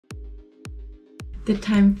The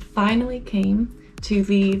time finally came to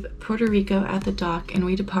leave Puerto Rico at the dock, and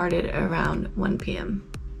we departed around 1 p.m.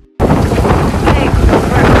 Toast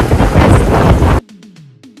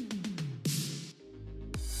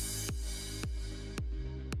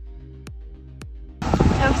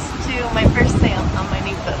to my first sail on my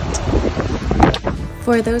new boat.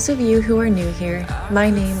 For those of you who are new here,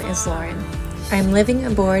 my name is Lauren. I'm living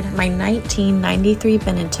aboard my 1993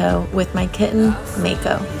 Beneteau with my kitten,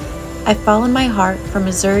 MAKO. I followed my heart from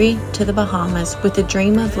Missouri to the Bahamas with the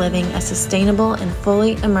dream of living a sustainable and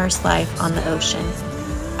fully immersed life on the ocean.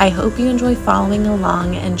 I hope you enjoy following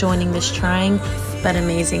along and joining this trying but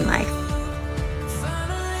amazing life.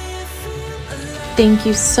 Thank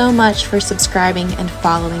you so much for subscribing and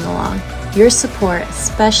following along. Your support,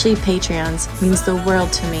 especially Patreons, means the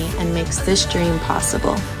world to me and makes this dream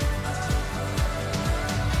possible.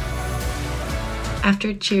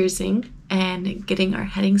 After cheersing and getting our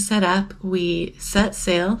heading set up, we set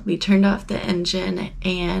sail, we turned off the engine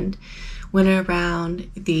and went around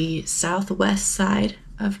the southwest side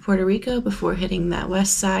of Puerto Rico before hitting that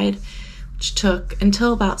west side, which took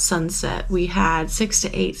until about sunset. We had 6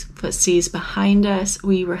 to 8 foot seas behind us.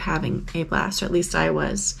 We were having a blast, or at least I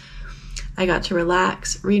was. I got to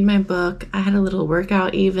relax, read my book. I had a little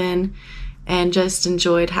workout even, and just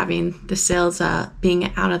enjoyed having the sails up,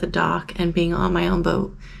 being out of the dock, and being on my own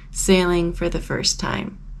boat, sailing for the first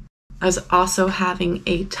time. I was also having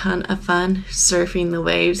a ton of fun surfing the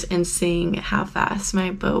waves and seeing how fast my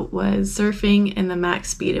boat was surfing and the max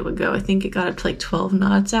speed it would go. I think it got up to like 12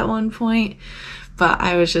 knots at one point, but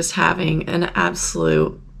I was just having an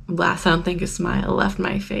absolute blast. I don't think a smile left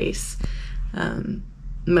my face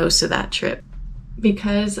most of that trip.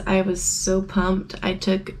 Because I was so pumped, I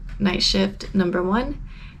took night shift number 1,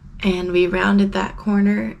 and we rounded that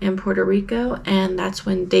corner in Puerto Rico, and that's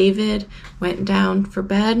when David went down for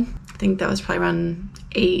bed. I think that was probably around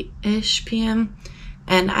 8-ish p.m.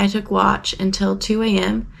 and I took watch until 2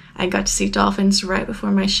 a.m. I got to see dolphins right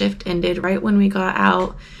before my shift ended, right when we got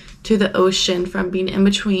out to the ocean from being in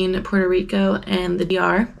between Puerto Rico and the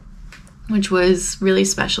DR, which was really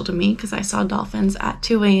special to me because I saw dolphins at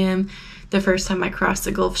 2 a.m. the first time I crossed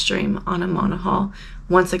the Gulf Stream on a monohull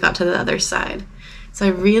once I got to the other side. So I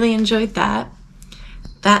really enjoyed that.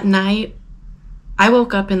 That night, I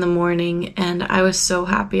woke up in the morning and I was so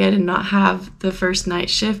happy I did not have the first night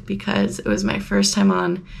shift because it was my first time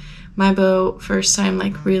on my boat, first time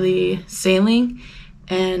like really sailing.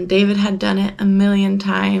 And David had done it a million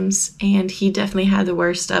times and he definitely had the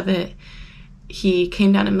worst of it. He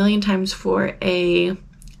came down a million times for a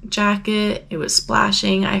jacket. It was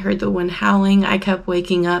splashing. I heard the wind howling. I kept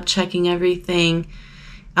waking up, checking everything.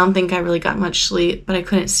 I don't think I really got much sleep, but I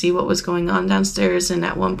couldn't see what was going on downstairs, and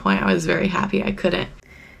at one point I was very happy I couldn't.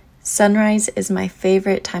 Sunrise is my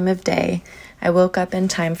favorite time of day. I woke up in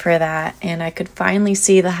time for that, and I could finally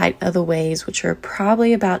see the height of the waves, which were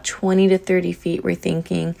probably about 20 to 30 feet, we're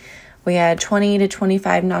thinking. We had 20 to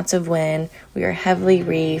 25 knots of wind. We were heavily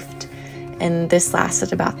reefed, and this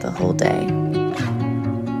lasted about the whole day.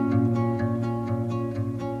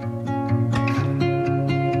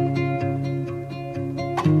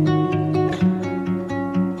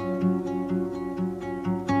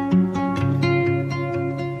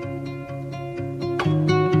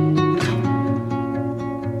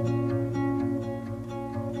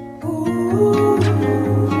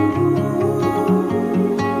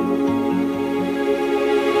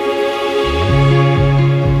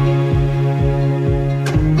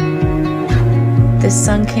 The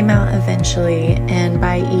sun came out eventually, and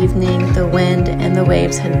by evening the wind and the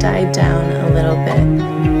waves had died down a little bit.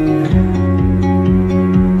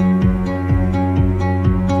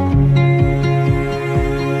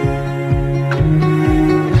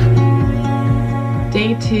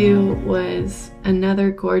 Day 2 was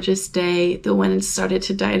another gorgeous day. The wind had started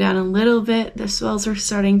to die down a little bit. The swells were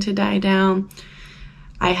starting to die down.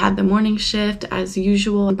 I had the morning shift as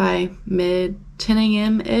usual. By mid 10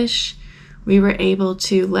 a.m.-ish, we were able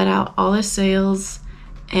to let out all the sails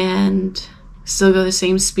and still go the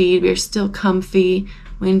same speed. We were still comfy.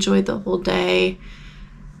 We enjoyed the whole day.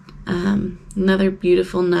 Another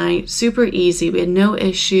beautiful night. Super easy. We had no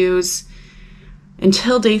issues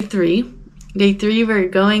until day 3. Day 3, we were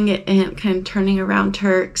going and kind of turning around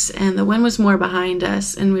Turks, and the wind was more behind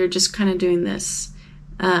us, and we were just kind of doing this.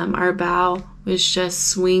 Our bow was just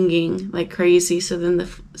swinging like crazy, so then the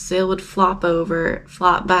sail would flop over,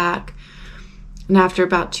 flop back. And after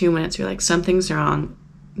about 2 minutes, we were like, something's wrong.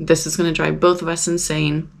 This is going to drive both of us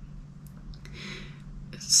insane.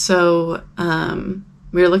 So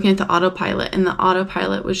we were looking at the autopilot, and the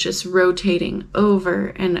autopilot was just rotating over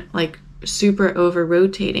and like super over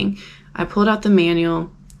rotating. I pulled out the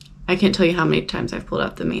manual. I can't tell you how many times I've pulled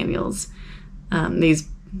out the manuals.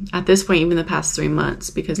 At this point, even the past 3 months,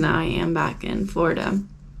 because now I am back in Florida.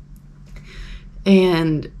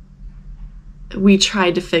 And we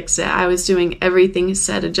tried to fix it. I was doing everything it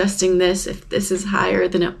said, adjusting this. If this is higher,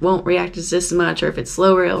 then it won't react as this much, or if it's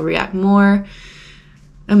lower, it'll react more.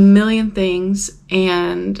 A million things,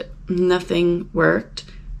 and nothing worked.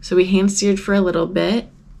 So we hand steered for a little bit,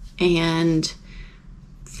 and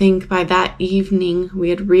I think by that evening we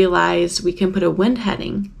had realized we can put a wind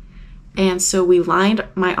heading. And so we lined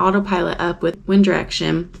my autopilot up with wind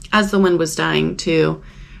direction as the wind was dying too.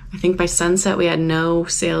 I think by sunset we had no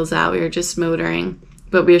sails out, we were just motoring,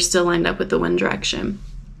 but we were still lined up with the wind direction.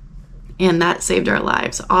 And that saved our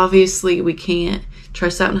lives. Obviously we can't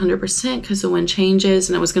trust that 100% because the wind changes,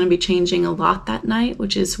 and it was going to be changing a lot that night,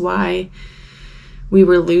 which is why we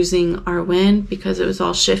were losing our wind, because it was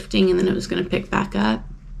all shifting and then it was going to pick back up.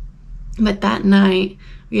 But that night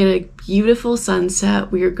we had a beautiful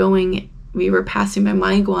sunset. We were passing by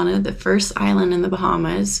Maiguana, the first island in the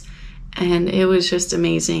Bahamas, and it was just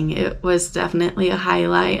amazing. It was definitely a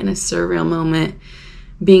highlight and a surreal moment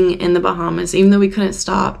being in the Bahamas, even though we couldn't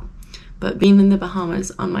stop, but being in the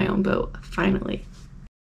Bahamas on my own boat, finally.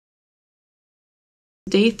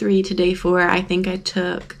 Day 3 to day 4, I think I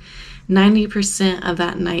took 90% of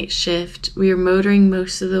that night shift. We were motoring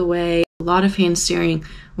most of the way, a lot of hand steering,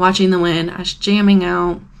 watching the wind. I was jamming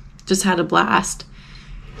out, just had a blast.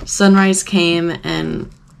 Sunrise came, and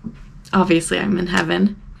obviously I'm in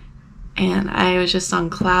heaven. And I was just on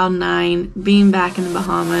cloud 9, being back in the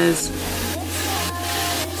Bahamas.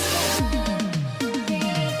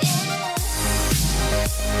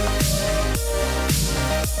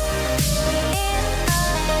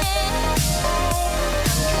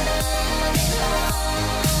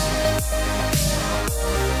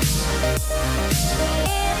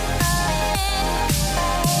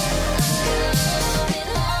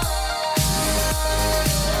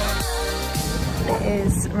 It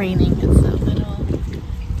is raining. It's a little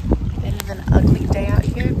bit of an ugly day out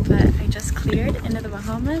here, but I just cleared into the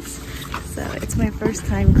Bahamas, so it's my first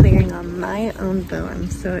time clearing on my own boat. I'm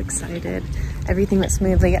so excited. Everything went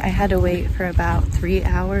smoothly. I had to wait for about 3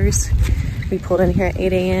 hours. We pulled in here at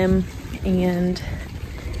 8 a.m. and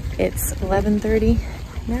it's 11:30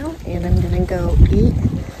 now, and I'm gonna go eat,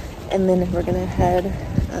 and then we're gonna head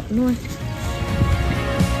up north.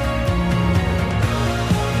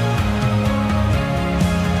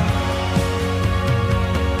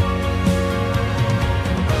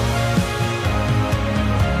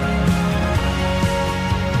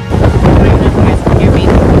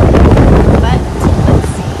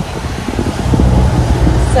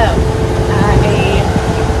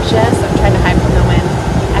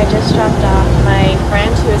 Dropped off my friend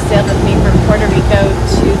who has sailed with me from Puerto Rico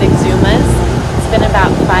to the Exumas. It's been about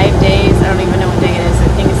 5 days. I don't even know what day it is. I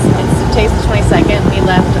think today's the 22nd. We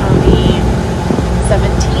left on the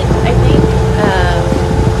 17th, I think.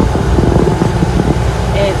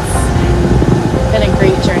 It's been a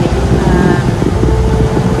great journey.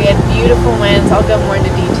 We had beautiful winds. I'll go more into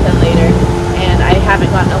detail later. And I haven't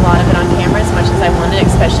gotten a lot of it on camera as much as I wanted,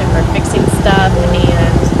 especially for fixing stuff. And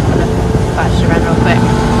I'm gonna flash it around real quick.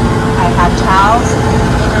 I have towels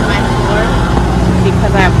over my floor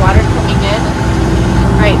because I have water coming in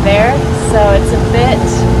right there, so it's a bit,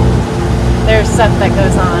 there's stuff that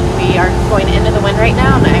goes on. We are going into the wind right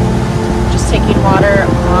now, and I'm just taking water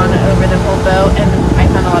on over the whole boat, and I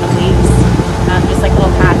found a lot of leaks, just like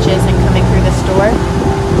little patches and coming through the store,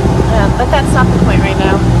 but that's not the point right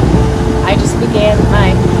now. I just began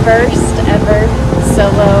my first ever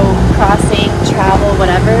solo crossing, travel,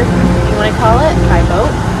 whatever you want to call it, by boat.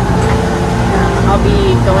 I'll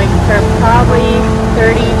be going for probably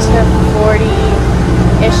 30 to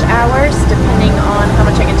 40-ish hours, depending on how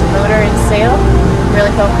much I get to motor and sail. I'm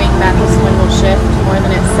really hoping that this wind will shift more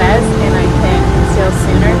than it says, and I can sail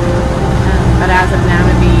sooner. But as of now,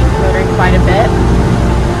 I'm going to be motoring quite a bit.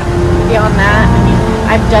 Beyond that, I mean,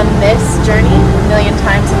 I've done this journey a million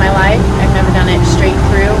times in my life. I've never done it straight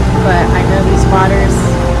through, but I know these waters.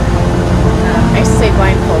 I used to say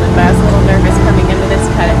blindfolded, but I was a little nervous coming into this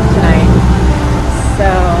cut tonight. So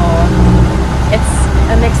it's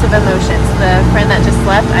a mix of emotions. The friend that just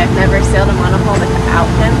left, I've never sailed a monohull without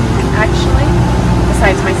him, actually,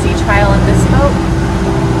 besides my sea trial in this boat.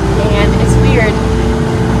 And it's weird,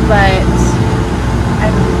 but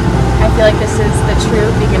I feel like this is the true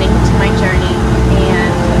beginning to my journey, and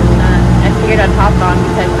I figured I'd hop on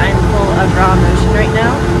because I'm full of raw emotion right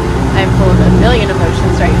now. I'm full of a million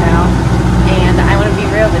emotions right now, and I want to be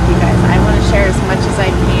real with you guys. I want to share as much as I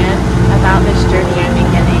can about this journey I'm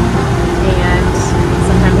beginning.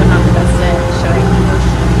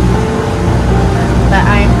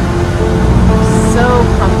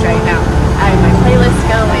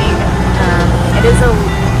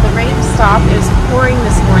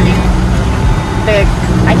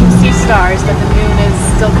 stars, but the moon is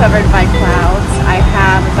still covered by clouds. I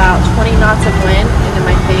have about 20 knots of wind into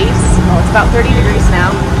my face. Well, it's about 30 degrees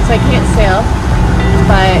now, so I can't sail,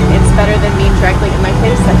 but it's better than being directly in my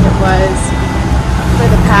face like it was for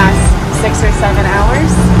the past 6 or 7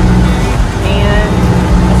 hours. And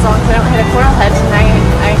as long as I don't hit a coral head tonight,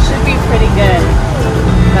 I should be pretty good.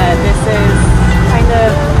 But this is kind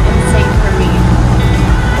of insane for me.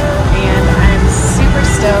 And I'm super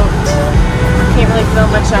stoked. Can't really feel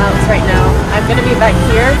much else right now. I'm going to be back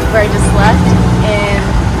here where I just left in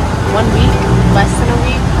 1 week, less than a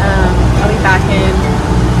week. I'll be back in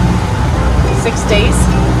 6 days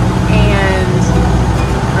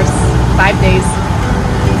or 5 days.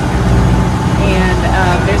 And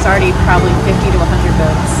there's already probably 50 to 100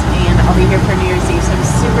 boats. And I'll be here for New Year's Eve, so I'm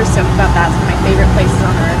super stoked about that. It's one of my favorite places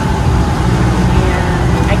on earth.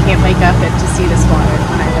 And I can't wake up to see this water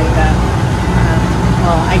when I wake up.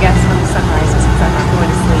 Well, I guess when the sun rises because I'm not going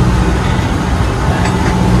to sleep. But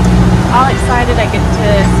all excited, I get to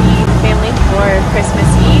see family for Christmas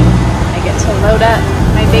Eve. I get to load up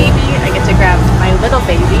my baby. I get to grab my little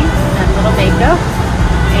baby and little MAKO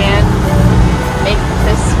and make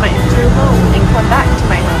this my true home and come back to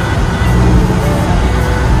my home.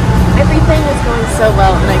 Everything is going so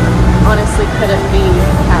well, and I honestly couldn't be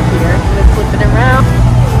happier. I'm flipping around,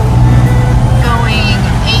 going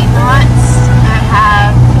 8 knots. I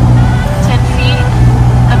have 10 feet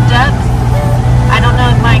of depth. I don't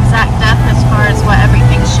know my exact depth as far as what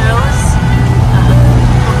everything shows.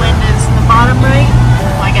 The wind is in the bottom right.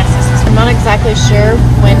 Well, I guess this is. I'm not exactly sure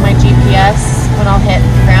when my GPS, when I'll hit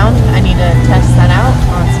the ground. I need to test that out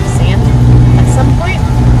on some sand at some point.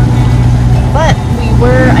 But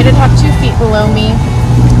I did have 2 feet below me.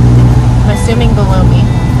 I'm assuming below me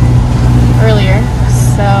earlier.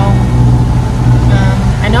 So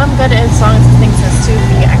I know I'm good as long as the thing says 2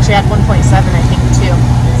 feet. Actually, I had 1.7, I think, too.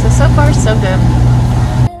 So far, so good.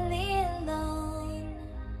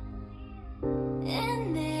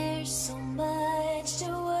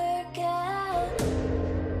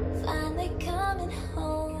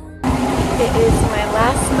 It is my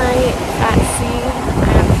last night at sea. I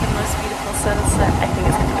have the most beautiful sunset. I think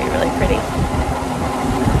it's going to be really pretty.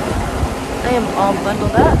 I am all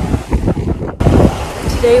bundled up.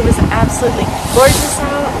 Today was absolutely gorgeous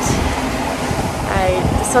out.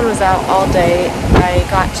 The sun was out all day. I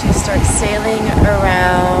got to start sailing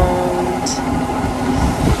around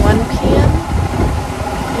 1 p.m.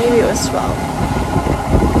 Maybe it was 12.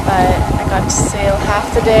 But I got to sail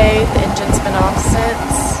half the day. The engine's been off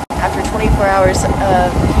since. After 24 hours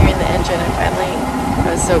of hearing the engine, I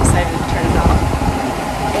was so excited to turn it off.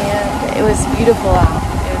 And it was beautiful out.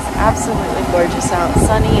 It was absolutely gorgeous out.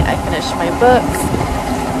 Sunny. I finished my book.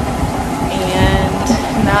 And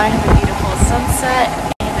now I have a beautiful sunset.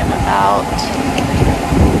 And I'm about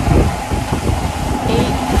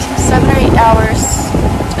 7 or 8 hours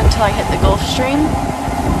until I hit the Gulf Stream,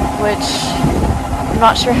 which I'm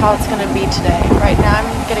not sure how it's going to be today. Right now I'm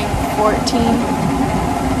getting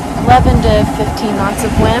 11 to 15 knots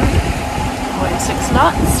of wind. I'm going 6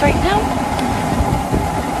 knots right now.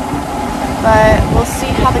 But we'll see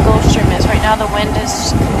how the Gulf Stream is. Right now the wind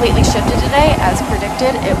is completely shifted today, as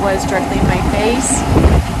predicted. It was directly in my face,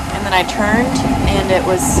 and then I turned, and it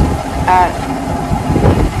was at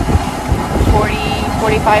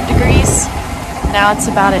 45 degrees. Now it's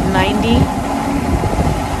about at 90,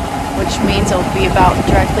 which means it'll be about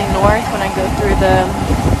directly north when I go through the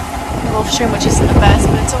Gulf Stream, which isn't the best,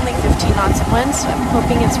 but it's only 15 knots of wind, so I'm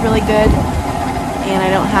hoping it's really good and I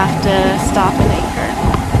don't have to stop and anchor.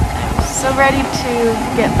 I'm so ready to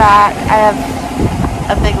get back. I have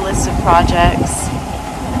a big list of projects.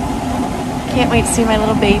 Can't wait to see my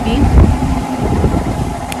little baby.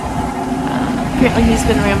 Apparently he's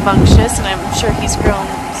been rambunctious, and I'm sure he's grown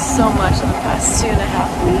so much in the past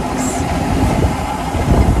 2.5 weeks.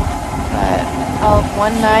 But I'll have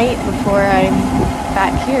one night before I'm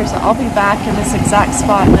back here, so I'll be back in this exact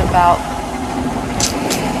spot in about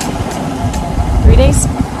 3 days.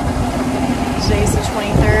 Today's the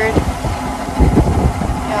 23rd.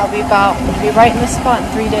 Yeah, I'll be right in this spot in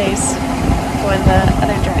 3 days, going the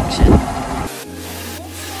other direction.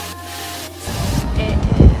 It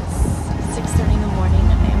is 6:30 in the morning.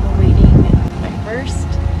 I am awaiting my first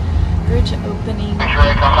bridge opening.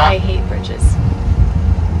 I hate bridges.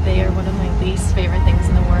 They are one of my least favorite things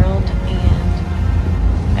in the world, and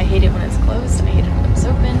I hate it when it's closed, and I hate it when it's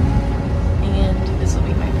open. And this will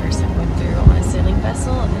be my first time going through on a sailing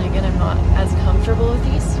vessel, and then again, I'm not as comfortable with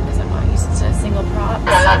these because I'm not used to single props.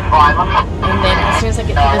 And then as soon as I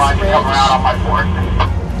get to this bridge,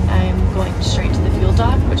 I'm going straight to the fuel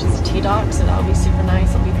dock, which is a T-dock, so that'll be super nice.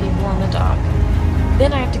 There'll be people on the dock.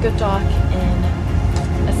 Then I have to go dock in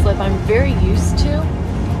a slip I'm very used to,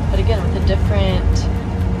 but again with a different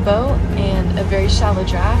boat and a very shallow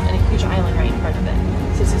draft and a huge island right in front of it.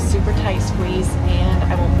 So it's a super tight squeeze, and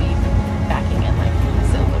I won't be backing in like the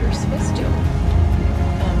sailboat are supposed to.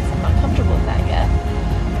 So I'm not comfortable with that yet.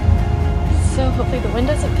 So hopefully the wind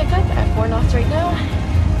doesn't pick up. I have 4 knots right now,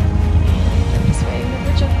 and I'm just waiting for the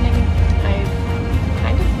bridge opening. I've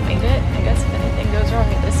kind of made it. I guess if anything goes wrong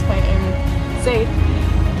at this point, I'm safe.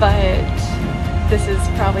 But this is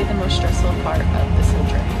probably the most stressful part of this whole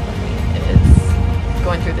journey for me, is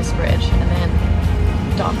going through this bridge and then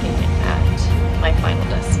docking at my final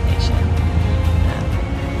destination.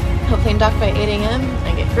 Hopefully I'm docked by 8 a.m.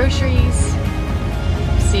 I get groceries,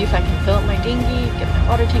 see if I can fill up my dinghy, get my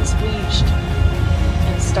water tank squeeged,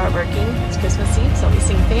 and start working. It's Christmas Eve, so I'll be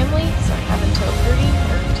seeing family, so I have until 30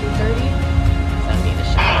 or 2:30, so I need to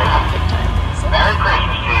shower at big time. So, Merry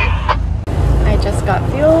Christmas to you. I just got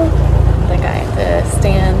fuel. The guy at the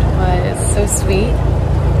stand was so sweet,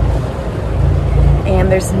 and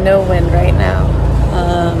there's no wind right now.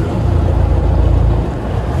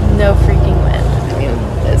 No freaking wind. I mean,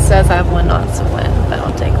 it says I have 1 knots of wind, but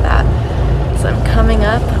I'll take that. So I'm coming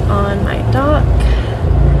up on my dock,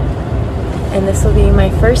 and this will be my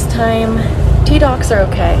first time. T-docks are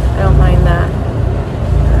okay, I don't mind that.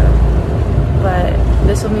 But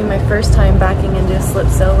this will be my first time backing into a slip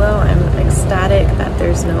solo. I'm ecstatic that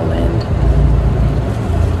there's no wind.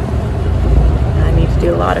 I need to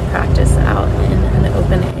do a lot of practice out in an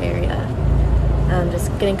open area. I'm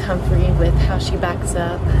just getting comfy with how she backs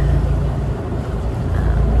up.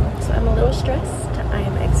 So I'm a little stressed. I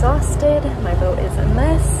am exhausted. My boat is a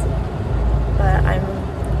mess. But I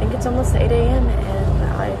think it's almost 8 a.m. and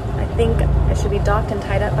I think I should be docked and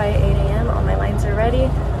tied up by 8 a.m. All my lines are ready.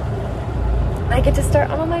 I get to start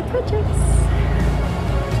on all my projects.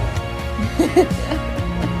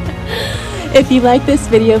 If you like this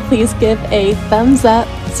video, please give a thumbs up,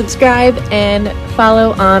 subscribe, and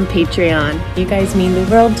follow on Patreon. You guys mean the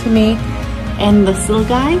world to me. And this little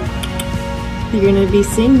guy, you're going to be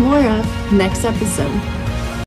seeing more of next episode.